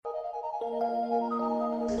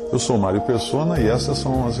Eu sou Mário Persona e essas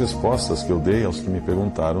são as respostas que eu dei aos que me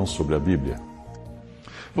perguntaram sobre a Bíblia.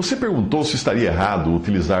 Você perguntou se estaria errado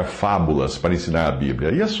utilizar fábulas para ensinar a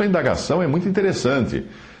Bíblia, e a sua indagação é muito interessante.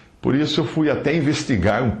 Por isso eu fui até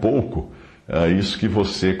investigar um pouco isso que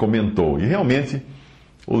você comentou. E realmente,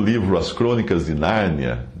 o livro As Crônicas de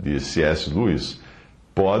Nárnia, de C.S. Lewis,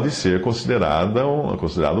 pode ser considerado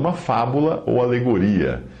uma fábula ou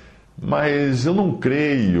alegoria. Mas eu não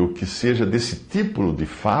creio que seja desse tipo de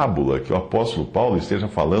fábula que o apóstolo Paulo esteja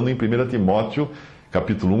falando em 1 Timóteo,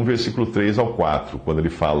 capítulo 1, versículo 3 ao 4, quando ele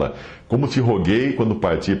fala: como te roguei quando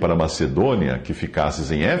parti para Macedônia, que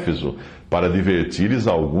ficasses em Éfeso, para advertires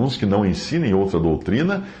a alguns que não ensinem outra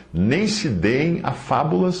doutrina, nem se deem a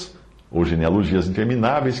fábulas ou genealogias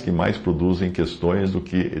intermináveis, que mais produzem questões do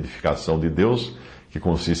que edificação de Deus, que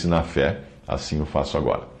consiste na fé. Assim o faço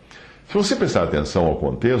agora. Se você prestar atenção ao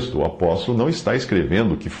contexto, o apóstolo não está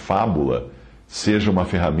escrevendo que fábula seja uma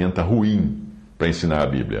ferramenta ruim para ensinar a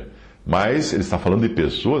Bíblia. Mas ele está falando de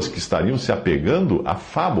pessoas que estariam se apegando a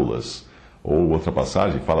fábulas. Ou outra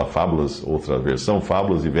passagem fala fábulas, outra versão,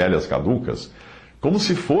 fábulas de velhas caducas. Como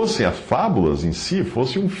se fossem as fábulas em si,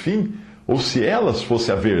 fosse um fim. Ou se elas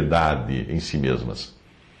fossem a verdade em si mesmas.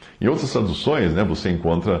 Em outras traduções, você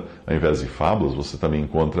encontra, ao invés de fábulas, você também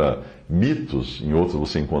encontra mitos, em outras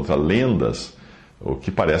você encontra lendas, o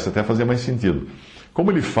que parece até fazer mais sentido.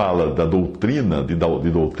 Como ele fala da doutrina, de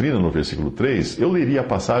doutrina no versículo 3, eu leria a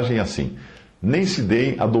passagem assim: nem se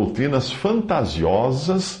deem a doutrinas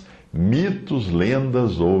fantasiosas, mitos,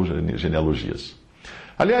 lendas ou genealogias.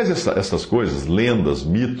 Aliás, essas coisas, lendas,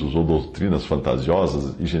 mitos ou doutrinas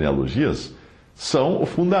fantasiosas e genealogias, são o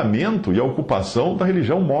fundamento e a ocupação da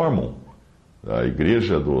religião mórmon, a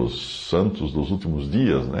Igreja dos Santos dos Últimos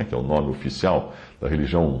Dias, que é o nome oficial da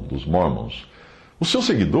religião dos mórmons. Os seus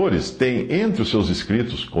seguidores têm entre os seus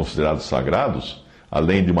escritos considerados sagrados,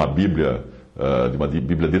 além de uma Bíblia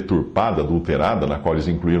deturpada, adulterada, na qual eles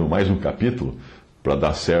incluíram mais um capítulo para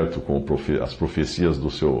dar certo com as profecias do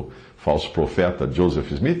seu falso profeta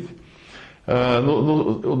Joseph Smith.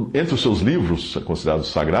 Entre os seus livros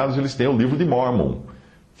considerados sagrados, eles têm o livro de Mórmon,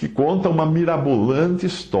 que conta uma mirabolante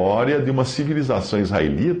história de uma civilização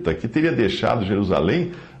israelita que teria deixado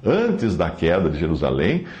Jerusalém antes da queda de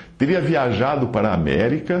Jerusalém, teria viajado para a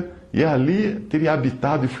América e ali teria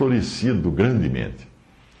habitado e florescido grandemente.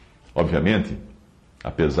 Obviamente,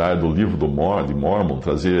 apesar do livro de Mórmon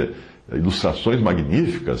trazer ilustrações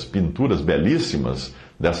magníficas, pinturas belíssimas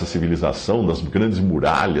dessa civilização, das grandes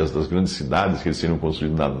muralhas, das grandes cidades que eles seriam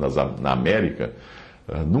construídos na América,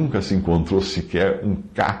 nunca se encontrou sequer um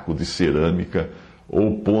caco de cerâmica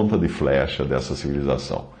ou ponta de flecha dessa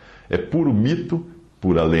civilização. É puro mito,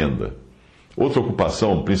 pura lenda. Outra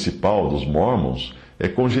ocupação principal dos Mormons é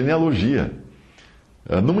com genealogia.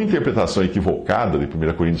 Numa interpretação equivocada de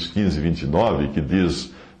 1 Coríntios 15, 29, que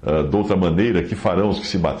diz, de outra maneira, que farão os que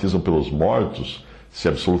se batizam pelos mortos, se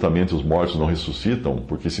absolutamente os mortos não ressuscitam,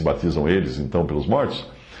 porque se batizam eles, então, pelos mortos,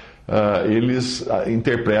 eles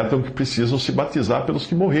interpretam que precisam se batizar pelos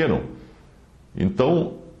que morreram.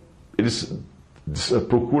 Então, eles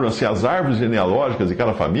procuram as árvores genealógicas de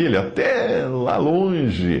cada família, até lá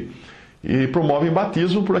longe, e promovem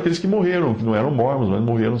batismo por aqueles que morreram, que não eram mormons, mas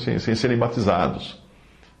morreram sem serem batizados,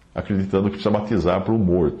 acreditando que precisa batizar para o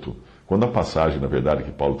morto. Quando a passagem, na verdade,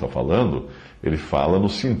 que Paulo está falando, ele fala no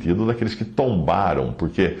sentido daqueles que tombaram,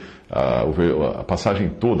 porque a passagem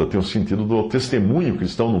toda tem o sentido do testemunho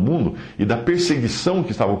cristão no mundo e da perseguição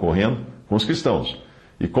que estava ocorrendo com os cristãos.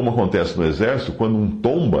 E como acontece no exército, quando um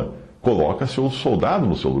tomba, coloca-se o soldado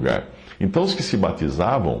no seu lugar. Então, os que se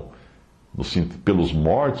batizavam pelos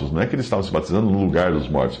mortos, não é que eles estavam se batizando no lugar dos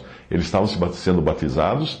mortos, eles estavam sendo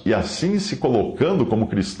batizados e assim se colocando como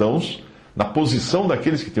cristãos na posição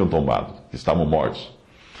daqueles que tinham tombado, que estavam mortos.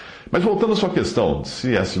 Mas voltando à sua questão,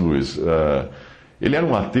 C.S. Lewis, ele era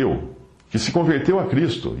um ateu que se converteu a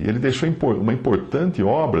Cristo e ele deixou uma importante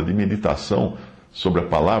obra de meditação sobre a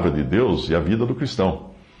palavra de Deus e a vida do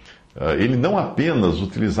cristão. Ele não apenas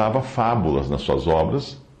utilizava fábulas nas suas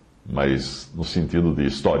obras, mas no sentido de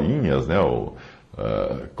historinhas,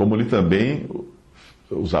 como ele também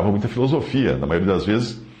usava muita filosofia. Na maioria das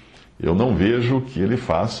vezes, eu não vejo que ele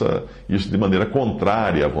faça isso de maneira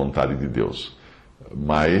contrária à vontade de Deus.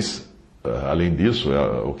 Mas, além disso,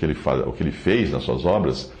 o que ele fez nas suas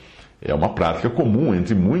obras é uma prática comum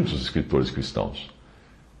entre muitos escritores cristãos.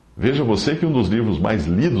 Veja você que um dos livros mais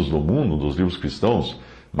lidos no mundo, um dos livros cristãos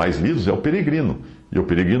mais lidos, é o Peregrino. E o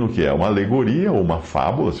Peregrino, que é uma alegoria ou uma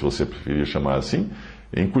fábula, se você preferir chamar assim,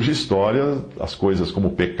 em cuja história as coisas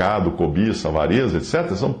como pecado, cobiça, avareza,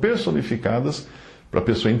 etc., são personificadas para a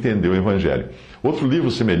pessoa entender o Evangelho. Outro livro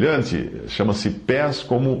semelhante chama-se Pés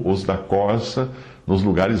como os da Corça nos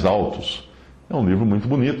Lugares Altos. É um livro muito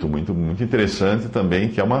bonito, muito interessante também,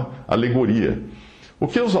 que é uma alegoria. O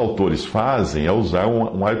que os autores fazem é usar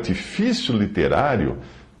um artifício literário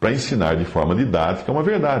para ensinar de forma didática uma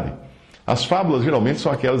verdade. As fábulas geralmente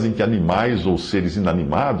são aquelas em que animais ou seres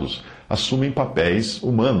inanimados assumem papéis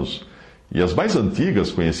humanos. E as mais antigas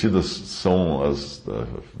conhecidas são as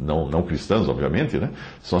não cristãs, obviamente, né?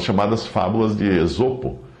 São as chamadas fábulas de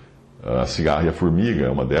Esopo. A cigarra e a formiga é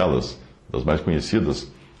uma delas, das mais conhecidas.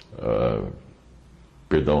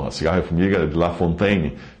 A cigarra e a formiga é de La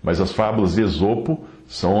Fontaine, mas as fábulas de Esopo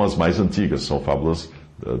são as mais antigas, são fábulas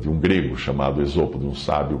de um grego chamado Esopo, de um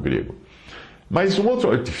sábio grego. Mas um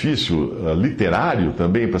outro artifício literário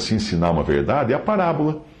também para se ensinar uma verdade é a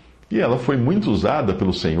parábola. E ela foi muito usada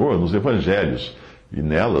pelo Senhor nos evangelhos. E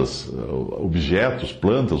nelas, objetos,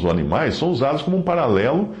 plantas ou animais são usados como um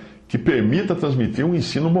paralelo que permita transmitir um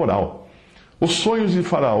ensino moral. Os sonhos de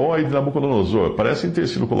Faraó e de Nabucodonosor parecem ter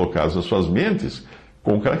sido colocados nas suas mentes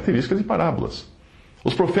com características de parábolas.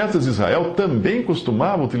 Os profetas de Israel também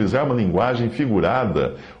costumavam utilizar uma linguagem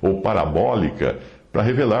figurada ou parabólica para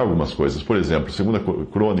revelar algumas coisas. Por exemplo, 2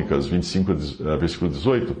 Crônicas 25, versículo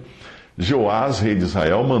 18, Joás, rei de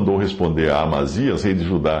Israel, mandou responder a Amazias, rei de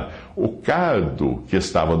Judá: o cardo que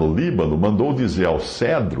estava no Líbano mandou dizer ao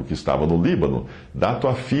cedro que estava no Líbano: dá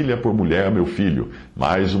tua filha por mulher a meu filho.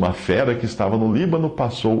 Mas uma fera que estava no Líbano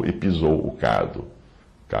passou e pisou o cardo.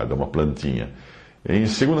 O cardo é uma plantinha. Em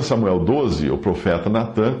 2 Samuel 12, o profeta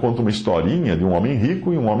Natã conta uma historinha de um homem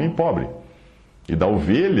rico e um homem pobre. E da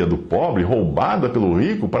ovelha do pobre roubada pelo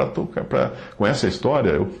rico com essa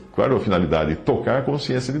história, qual era a finalidade? Tocar a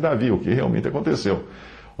consciência de Davi, o que realmente aconteceu.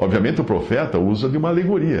 Obviamente o profeta usa de uma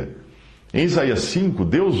alegoria. Em Isaías 5,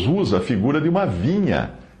 Deus usa a figura de uma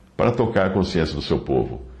vinha para tocar a consciência do seu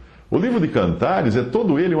povo. O livro de Cantares é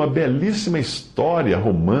todo ele uma belíssima história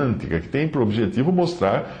romântica que tem por objetivo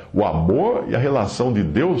mostrar o amor e a relação de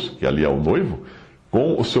Deus, que ali é o noivo,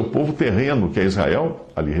 com o seu povo terreno, que é Israel,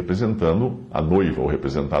 ali representando a noiva, ou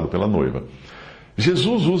representado pela noiva.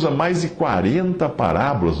 Jesus usa mais de 40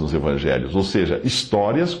 parábolas nos evangelhos, ou seja,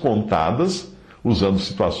 histórias contadas usando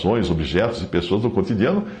situações, objetos e pessoas do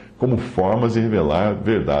cotidiano como formas de revelar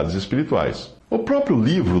verdades espirituais. O próprio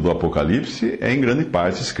livro do Apocalipse é em grande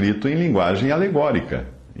parte escrito em linguagem alegórica,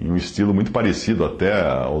 em um estilo muito parecido até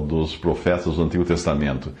ao dos profetas do Antigo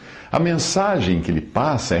Testamento. A mensagem que ele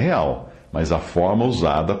passa é real, mas a forma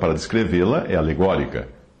usada para descrevê-la é alegórica,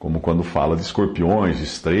 como quando fala de escorpiões,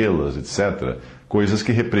 estrelas, etc., coisas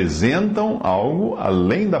que representam algo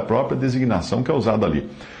além da própria designação que é usada ali.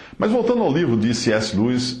 Mas voltando ao livro de C.S.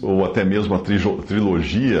 Lewis, ou até mesmo a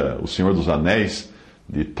trilogia O Senhor dos Anéis,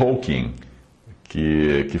 de Tolkien,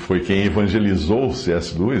 que foi quem evangelizou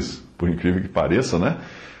C.S. Lewis, por incrível que pareça, né?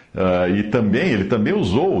 Ele também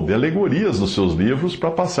usou de alegorias nos seus livros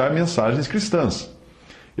para passar mensagens cristãs.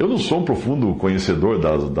 Eu não sou um profundo conhecedor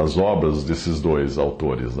das obras desses dois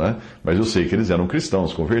autores, né? Mas eu sei que eles eram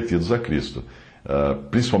cristãos, convertidos a Cristo.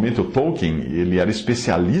 Principalmente o Tolkien, ele era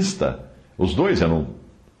especialista, os dois eram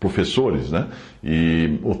professores, né?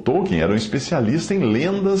 E o Tolkien era um especialista em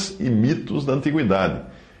lendas e mitos da antiguidade.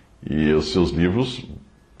 E os seus livros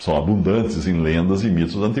são abundantes em lendas e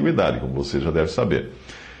mitos da antiguidade, como você já deve saber.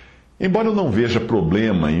 Embora eu não veja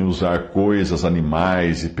problema em usar coisas,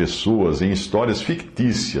 animais e pessoas em histórias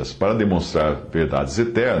fictícias para demonstrar verdades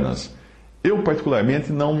eternas, eu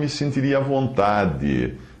particularmente não me sentiria à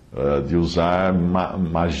vontade de usar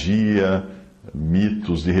magia,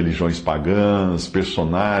 mitos de religiões pagãs,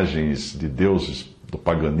 personagens de deuses do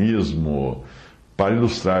paganismo, para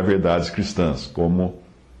ilustrar verdades cristãs, como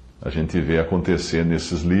a gente vê acontecer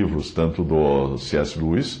nesses livros, tanto do C.S.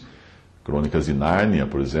 Lewis, Crônicas de Nárnia,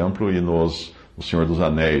 por exemplo, e O Senhor dos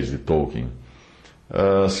Anéis, de Tolkien.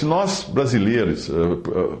 Se nós, brasileiros,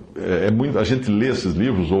 a gente lê esses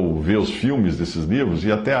livros ou vê os filmes desses livros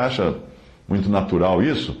e até acha muito natural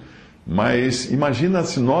isso, mas imagina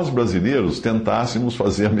se nós, brasileiros, tentássemos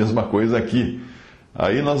fazer a mesma coisa aqui.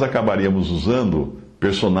 Aí nós acabaríamos usando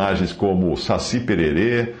personagens como Saci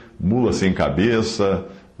Pererê, Mula Sem Cabeça,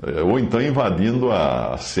 ou então invadindo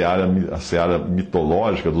a seara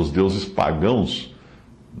mitológica dos deuses pagãos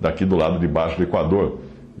daqui do lado de baixo do Equador.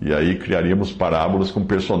 E aí criaríamos parábolas com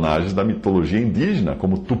personagens da mitologia indígena,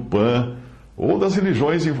 como Tupã, ou das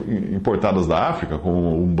religiões importadas da África,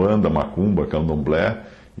 como Umbanda, Macumba, Candomblé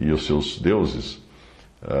e os seus deuses.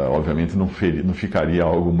 Obviamente não ficaria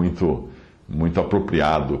algo muito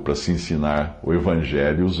apropriado para se ensinar o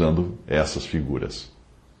Evangelho usando essas figuras.